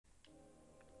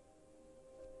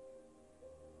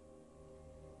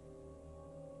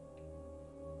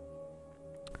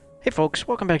Hey folks,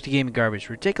 welcome back to Gaming Garbage,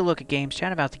 where we take a look at games,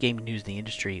 chat about the gaming news in the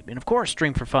industry, and of course,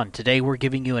 stream for fun. Today we're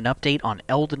giving you an update on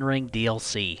Elden Ring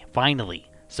DLC, finally.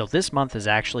 So this month is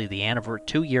actually the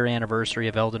 2-year anniversary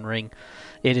of Elden Ring.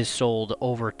 It has sold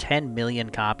over 10 million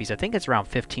copies. I think it's around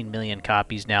 15 million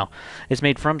copies now. It's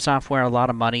made From Software a lot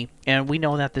of money, and we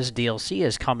know that this DLC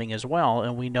is coming as well,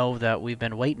 and we know that we've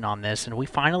been waiting on this, and we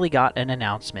finally got an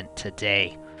announcement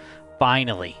today.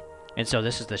 Finally. And so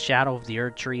this is the Shadow of the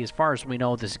Erdtree. As far as we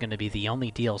know, this is going to be the only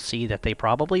DLC that they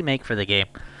probably make for the game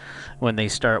when they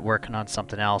start working on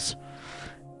something else.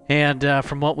 And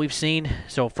from what we've seen,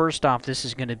 so first off, this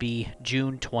is going to be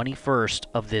June 21st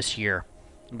of this year,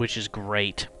 which is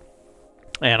great.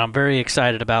 And I'm very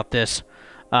excited about this.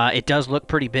 It does look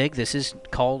pretty big. This is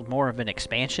called more of an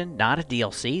expansion, not a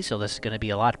DLC, so this is going to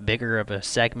be a lot bigger of a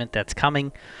segment that's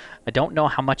coming. I don't know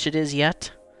how much it is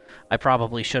yet. I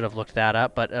probably should have looked that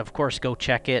up, but of course, go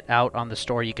check it out on the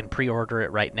store. You can pre-order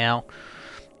it right now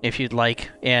if you'd like.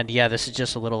 And yeah, this is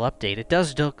just a little update. It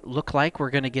does look like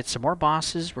we're going to get some more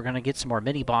bosses. We're going to get some more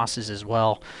mini-bosses as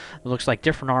well. It looks like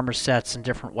different armor sets and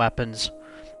different weapons.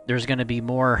 There's going to be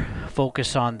more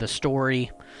focus on the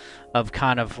story of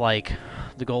kind of like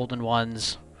the Golden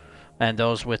Ones and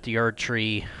those with the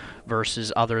Erdtree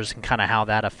versus others and kind of how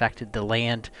that affected the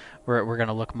land. We're going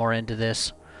to look more into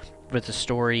this with the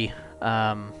story.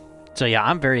 So yeah,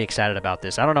 I'm very excited about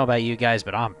this. I don't know about you guys,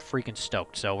 but I'm freaking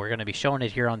stoked. So we're going to be showing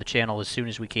it here on the channel as soon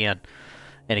as we can.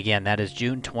 And again, that is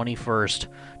June 21st,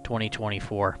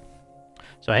 2024.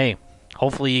 So hey,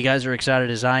 hopefully you guys are excited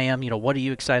as I am. You know, what are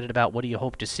you excited about? What do you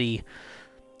hope to see?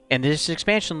 And this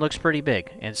expansion looks pretty big.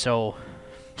 And so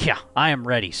yeah, I am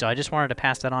ready. So I just wanted to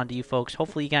pass that on to you folks.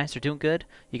 Hopefully you guys are doing good.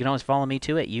 You can always follow me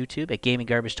too at YouTube at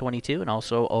GamingGarbage22 and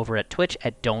also over at Twitch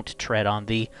at Don't Tread on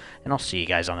Thee. And I'll see you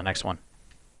guys on the next one.